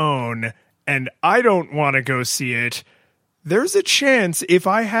their own, and I don't want to go see it, there's a chance if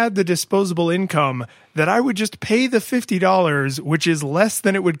I had the disposable income that I would just pay the $50, which is less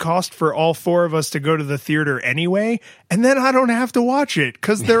than it would cost for all four of us to go to the theater anyway, and then I don't have to watch it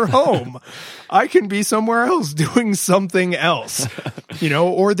because they're home. I can be somewhere else doing something else,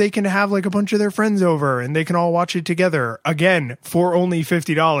 or they can have like a bunch of their friends over and they can all watch it together. Again, for only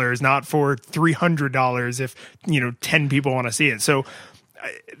 $50, not for $300 if, 10 people want to see it. So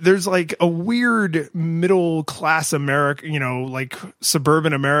there's like a weird middle class America, like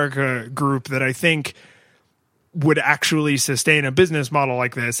suburban America group that I think would actually sustain a business model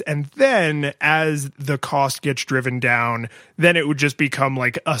like this. And then as the cost gets driven down, then it would just become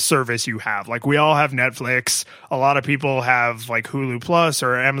like a service you have. Like we all have Netflix. A lot of people have like Hulu Plus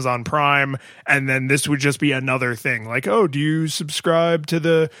or Amazon Prime. And then this would just be another thing. Like, oh, do you subscribe to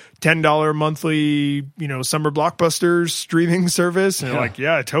the $10 monthly, summer blockbusters streaming service? And you're like,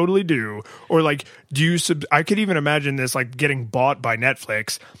 yeah, I totally do. Or like, I could even imagine this like getting bought by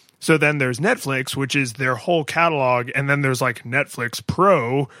Netflix. So then there's Netflix, which is their whole catalog, and then there's like Netflix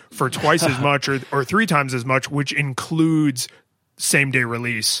Pro for twice as much or 3 times as much, which includes same-day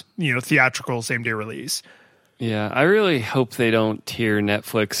release, theatrical same-day release. Yeah, I really hope they don't tier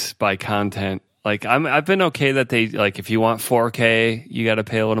Netflix by content. Like I've been okay that they like if you want 4K, you got to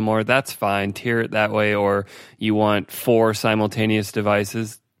pay a little more. That's fine. Tier it that way, or you want 4 simultaneous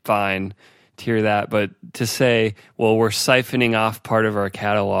devices, fine. Hear that, but to say, well, we're siphoning off part of our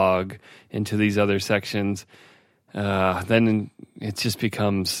catalog into these other sections, then it just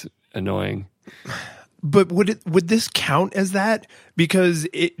becomes annoying. But would this count as that? Because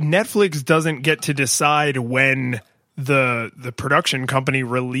Netflix doesn't get to decide when the production company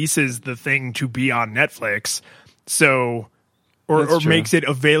releases the thing to be on Netflix, so. Or makes it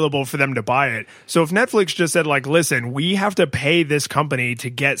available for them to buy it. So if Netflix just said, like, listen, we have to pay this company to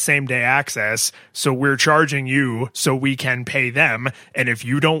get same-day access, so we're charging you so we can pay them. And if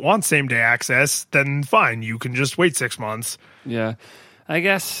you don't want same-day access, then fine, you can just wait 6 months. Yeah, I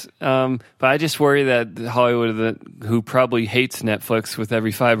guess. But I just worry that Hollywood, who probably hates Netflix with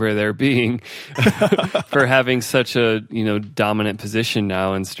every fiber of their being for having such a dominant position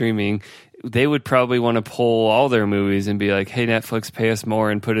now in streaming, they would probably want to pull all their movies and be like, hey, Netflix, pay us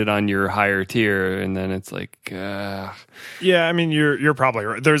more and put it on your higher tier. And then it's like, Yeah, I mean, you're probably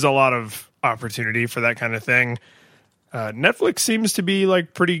right. There's a lot of opportunity for that kind of thing. Netflix seems to be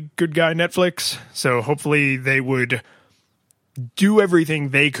like pretty good guy Netflix. So hopefully they would do everything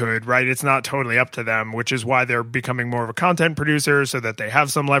they could, right? It's not totally up to them, which is why they're becoming more of a content producer so that they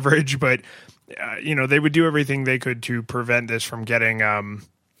have some leverage. But, they would do everything they could to prevent this from getting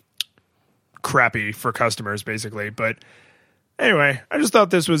crappy for customers, basically. But anyway, I just thought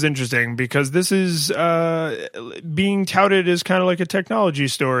this was interesting because this is being touted as kind of like a technology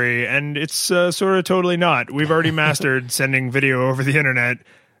story, and it's sort of totally not. We've already mastered sending video over the internet.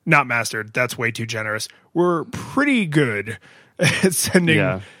 Not mastered. That's way too generous. We're pretty good at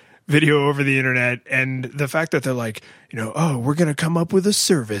sending video over the internet, and the fact that they're like, we're going to come up with a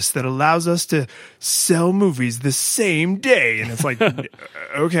service that allows us to sell movies the same day. And it's like,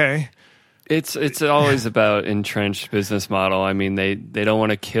 okay. It's always about entrenched business model. I mean, they don't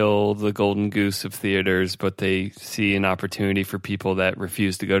want to kill the golden goose of theaters, but they see an opportunity for people that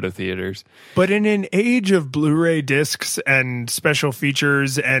refuse to go to theaters. But in an age of Blu-ray discs and special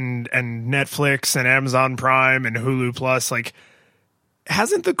features and Netflix and Amazon Prime and Hulu Plus, like,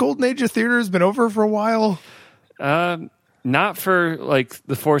 hasn't the golden age of theaters been over for a while? Not for like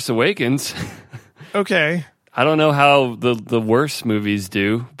The Force Awakens. Okay. I don't know how the worst movies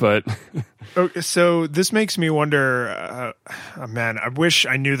do, but okay, so this makes me wonder, man, I wish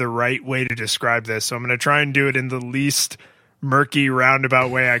I knew the right way to describe this. So I'm going to try and do it in the least murky,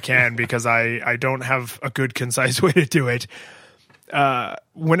 roundabout way I can because I don't have a good, concise way to do it.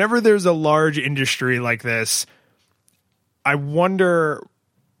 Whenever there's a large industry like this, I wonder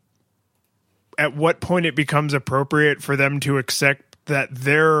at what point it becomes appropriate for them to accept that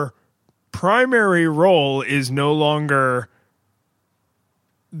their primary role is no longer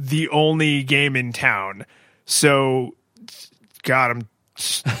the only game in town. So, God, I'm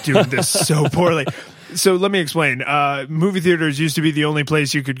doing this so poorly. So let me explain. Movie theaters used to be the only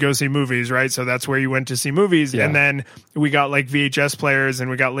place you could go see movies, right? So that's where you went to see movies. Yeah. And then we got like VHS players and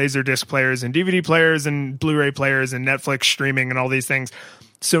we got Laserdisc players and DVD players and Blu-ray players and Netflix streaming and all these things.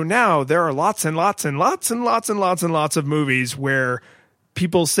 So now there are lots and lots and lots and lots and lots and lots of movies where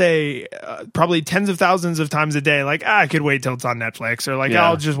people say probably tens of thousands of times a day, like, I could wait till it's on Netflix, or like,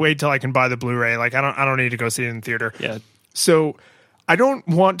 I'll just wait till I can buy the Blu-ray. Like, I don't need to go see it in theater. Yeah. So I don't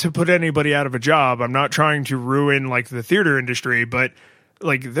want to put anybody out of a job. I'm not trying to ruin like the theater industry, but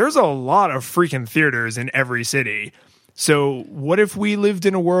like there's a lot of freaking theaters in every city. So what if we lived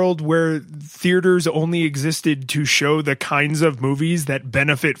in a world where theaters only existed to show the kinds of movies that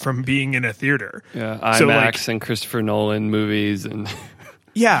benefit from being in a theater? Yeah, IMAX and Christopher Nolan movies and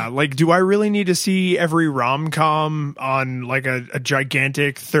yeah, like, do I really need to see every rom-com on like a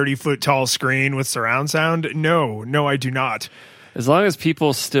gigantic 30-foot tall screen with surround sound? No, I do not. As long as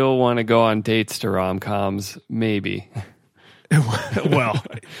people still want to go on dates to rom-coms, maybe. Well,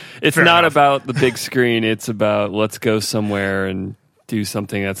 it's not about the big screen. It's about let's go somewhere and do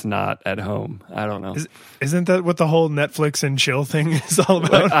something that's not at home. I don't know. Isn't that what the whole Netflix and chill thing is all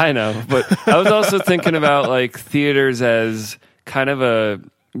about? I know, but I was also thinking about like theaters as kind of a,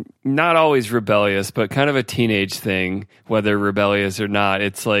 not always rebellious, but kind of a teenage thing, whether rebellious or not.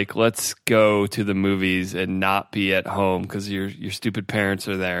 It's like, let's go to the movies and not be at home because your stupid parents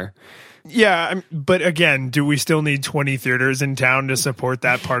are there. Yeah, but again, do we still need 20 theaters in town to support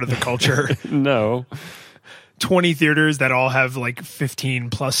that part of the culture? No. 20 theaters that all have like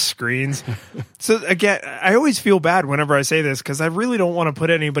 15 plus screens. So again, I always feel bad whenever I say this because I really don't want to put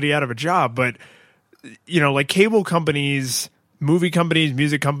anybody out of a job, but like cable companies, movie companies,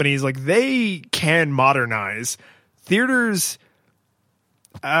 music companies, like they can modernize. Theaters,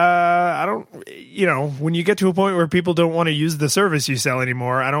 I don't, when you get to a point where people don't want to use the service you sell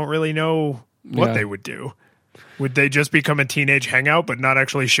anymore, I don't really know what they would do. Would they just become a teenage hangout but not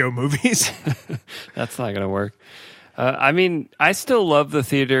actually show movies? That's not going to work. I mean, I still love the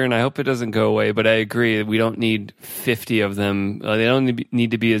theater and I hope it doesn't go away, but I agree. We don't need 50 of them. They don't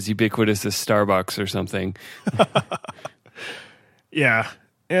need to be as ubiquitous as Starbucks or something. Yeah.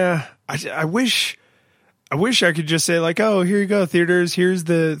 I wish I could just say like, oh, here you go, theaters. Here's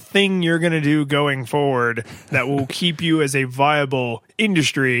the thing you're going to do going forward that will keep you as a viable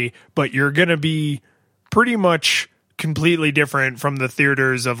industry, but you're going to be pretty much completely different from the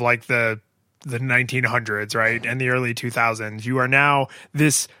theaters of like the 1900s, right? And the early 2000s. You are now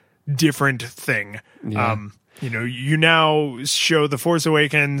this different thing. Yeah. You now show The Force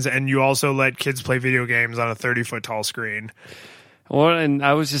Awakens and you also let kids play video games on a 30-foot tall screen. Well, and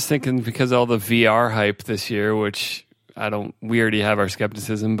I was just thinking because all the VR hype this year, which we already have our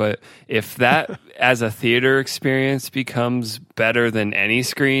skepticism, but if that as a theater experience becomes better than any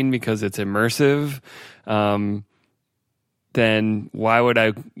screen because it's immersive, then why would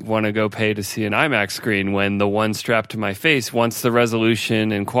I want to go pay to see an IMAX screen when the one strapped to my face, once the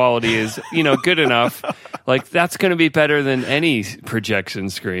resolution and quality is, good enough, like that's going to be better than any projection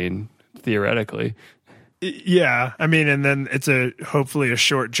screen, theoretically. Yeah, I mean, and then it's hopefully a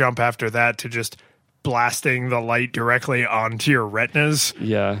short jump after that to just blasting the light directly onto your retinas.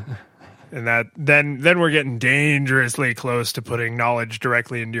 Yeah. And that then we're getting dangerously close to putting knowledge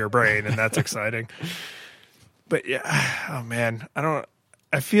directly into your brain, and that's exciting. But yeah, oh man,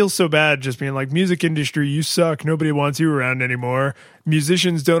 I feel so bad just being like, music industry, you suck. Nobody wants you around anymore.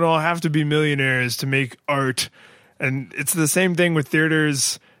 Musicians don't all have to be millionaires to make art. And it's the same thing with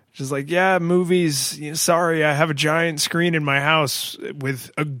theaters. Just like, yeah, movies, sorry, I have a giant screen in my house with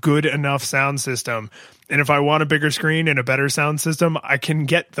a good enough sound system. And if I want a bigger screen and a better sound system, I can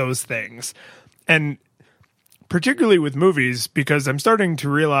get those things. And particularly with movies, because I'm starting to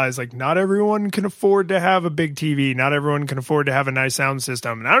realize, like, not everyone can afford to have a big TV. Not everyone can afford to have a nice sound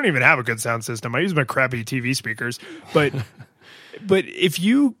system. And I don't even have a good sound system. I use my crappy TV speakers. But if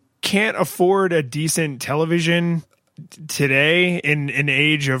you can't afford a decent television today in an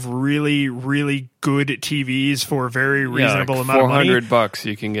age of really, really good TVs for a very reasonable like amount of money, $400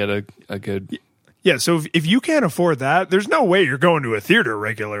 you can get a good. Yeah. So if you can't afford that, there's no way you're going to a theater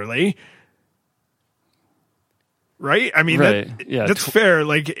regularly. Right. I mean, right. That's fair.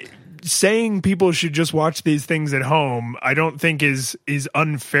 Like saying people should just watch these things at home, I don't think is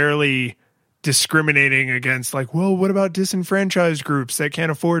unfairly discriminating against, like, well, what about disenfranchised groups that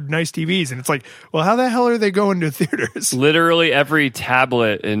can't afford nice TVs? And it's like, well, how the hell are they going to theaters? Literally every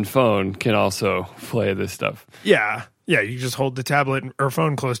tablet and phone can also play this stuff. Yeah. Yeah, you just hold the tablet or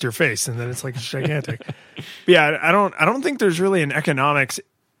phone close to your face and then it's like it's gigantic. But yeah, I don't think there's really an economics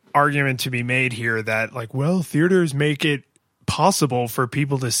argument to be made here that, like, well, theaters make it possible for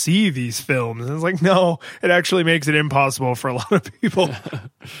people to see these films. And it's like, no, it actually makes it impossible for a lot of people.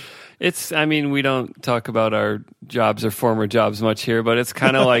 We don't talk about our jobs or former jobs much here, but it's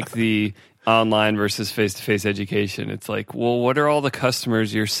kind of like the online versus face-to-face education. It's like, well, what are all the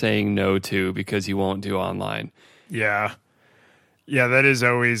customers you're saying no to because you won't do online? Yeah. Yeah, that is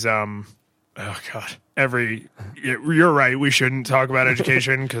always, oh God, you're right. We shouldn't talk about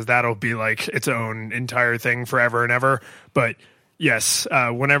education because that'll be like its own entire thing forever and ever. But yes,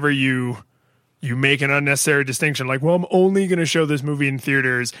 whenever you make an unnecessary distinction, like, well, I'm only going to show this movie in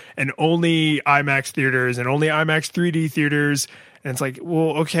theaters and only IMAX theaters and only IMAX 3D theaters. And it's like,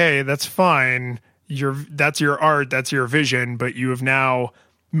 well, okay, that's fine. That's your art. That's your vision. But you have now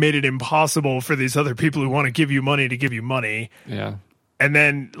made it impossible for these other people who want to give you money to give you money. Yeah. And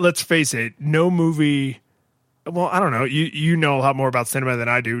then let's face it, no movie, well, I don't know. You know a lot more about cinema than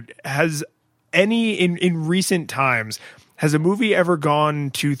I do. Has any in recent times, has a movie ever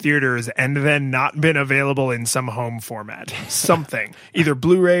gone to theaters and then not been available in some home format? Something. Either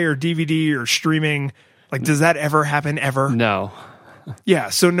Blu-ray or DVD or streaming. Like, does that ever happen ever? No. Yeah,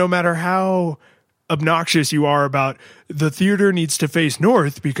 so no matter how obnoxious you are about the theater needs to face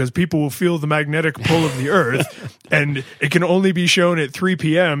north because people will feel the magnetic pull of the earth, and it can only be shown at 3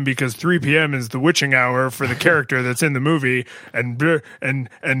 p.m. because 3 p.m. is the witching hour for the character that's in the movie, and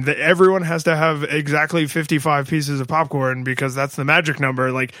everyone has to have exactly 55 pieces of popcorn because that's the magic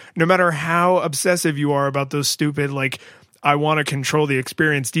number. Like, no matter how obsessive you are about those stupid, like, I want to control the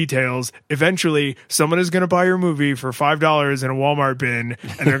experience details, eventually someone is going to buy your movie for $5 in a Walmart bin,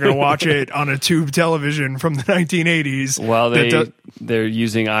 and they're going to watch it on a tube television from the 1980s. While they're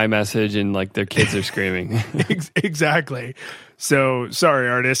using iMessage and like their kids are screaming. Exactly. So sorry,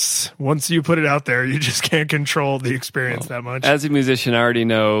 artists. Once you put it out there, you just can't control the experience that much. As a musician, I already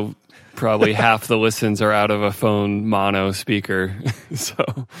know probably half the listens are out of a phone mono speaker.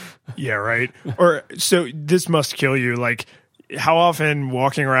 So yeah, right. Or so this must kill you. Like, how often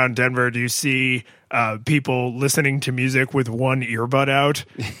walking around Denver do you see people listening to music with one earbud out?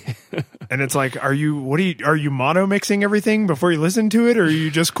 And it's like, are you mono mixing everything before you listen to it, or are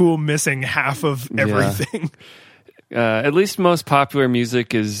you just cool missing half of everything? At least most popular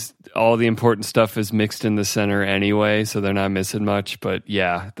music is all the important stuff is mixed in the center anyway, so they're not missing much. But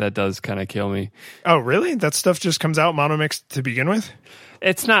yeah, that does kind of kill me. Oh, really? That stuff just comes out mono mixed to begin with?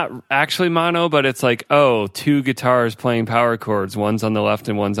 It's not actually mono, but it's like, two guitars playing power chords. One's on the left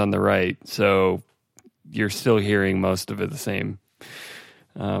and one's on the right. So you're still hearing most of it the same.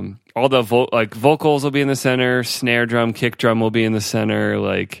 All the vocals will be in the center, snare drum, kick drum will be in the center.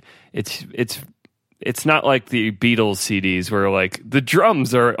 Like it's not like the Beatles CDs where like the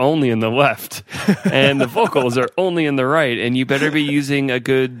drums are only in the left and the vocals are only in the right, and you better be using a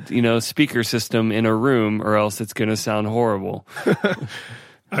good, speaker system in a room or else it's going to sound horrible.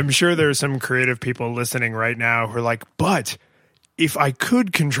 I'm sure there's some creative people listening right now who are like, but if I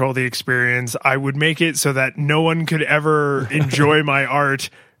could control the experience, I would make it so that no one could ever enjoy my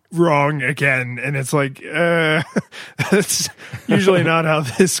art wrong again. And it's like, that's usually not how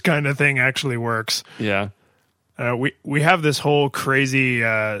this kind of thing actually works. Yeah. We have this whole crazy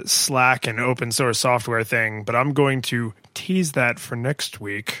Slack and open source software thing, but I'm going to tease that for next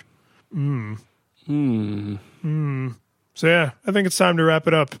week. So yeah, I think it's time to wrap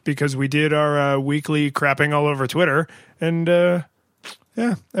it up because we did our weekly crapping all over Twitter, and I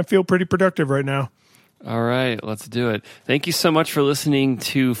feel pretty productive right now. All right, let's do it. Thank you so much for listening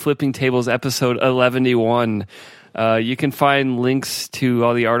to Flipping Tables episode 11. You can find links to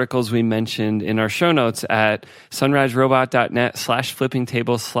all the articles we mentioned in our show notes at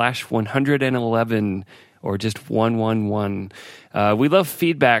sunriserobot.net/flippingtables/111 or just 111. We love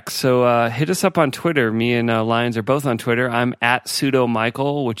feedback, so hit us up on Twitter. Me and Lyons are both on Twitter. I'm at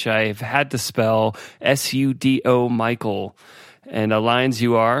pseudo-Michael, which I've had to spell SUDO Michael. And Lyons,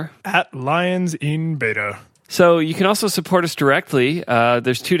 you are? At Lyons in Beta. So you can also support us directly.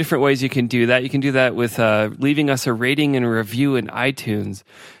 There's two different ways you can do that. You can do that with leaving us a rating and a review in iTunes.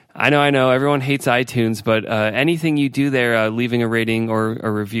 I know, everyone hates iTunes, but anything you do there, leaving a rating or a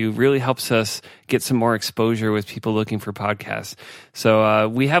review really helps us get some more exposure with people looking for podcasts. So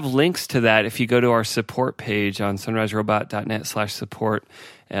we have links to that if you go to our support page on sunriserobot.net/support.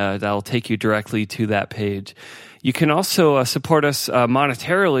 That'll take you directly to that page. You can also support us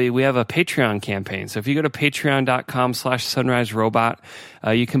monetarily. We have a Patreon campaign. So if you go to patreon.com/sunriserobot,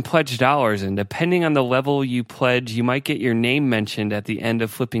 you can pledge dollars. And depending on the level you pledge, you might get your name mentioned at the end of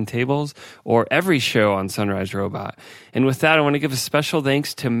Flipping Tables or every show on Sunrise Robot. And with that, I want to give a special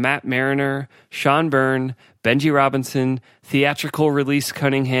thanks to Matt Mariner, Sean Byrne, Benji Robinson, Theatrical Release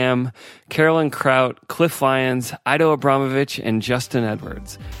Cunningham, Carolyn Kraut, Cliff Lyons, Ido Abramovich, and Justin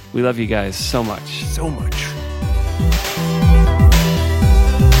Edwards. We love you guys so much. So much.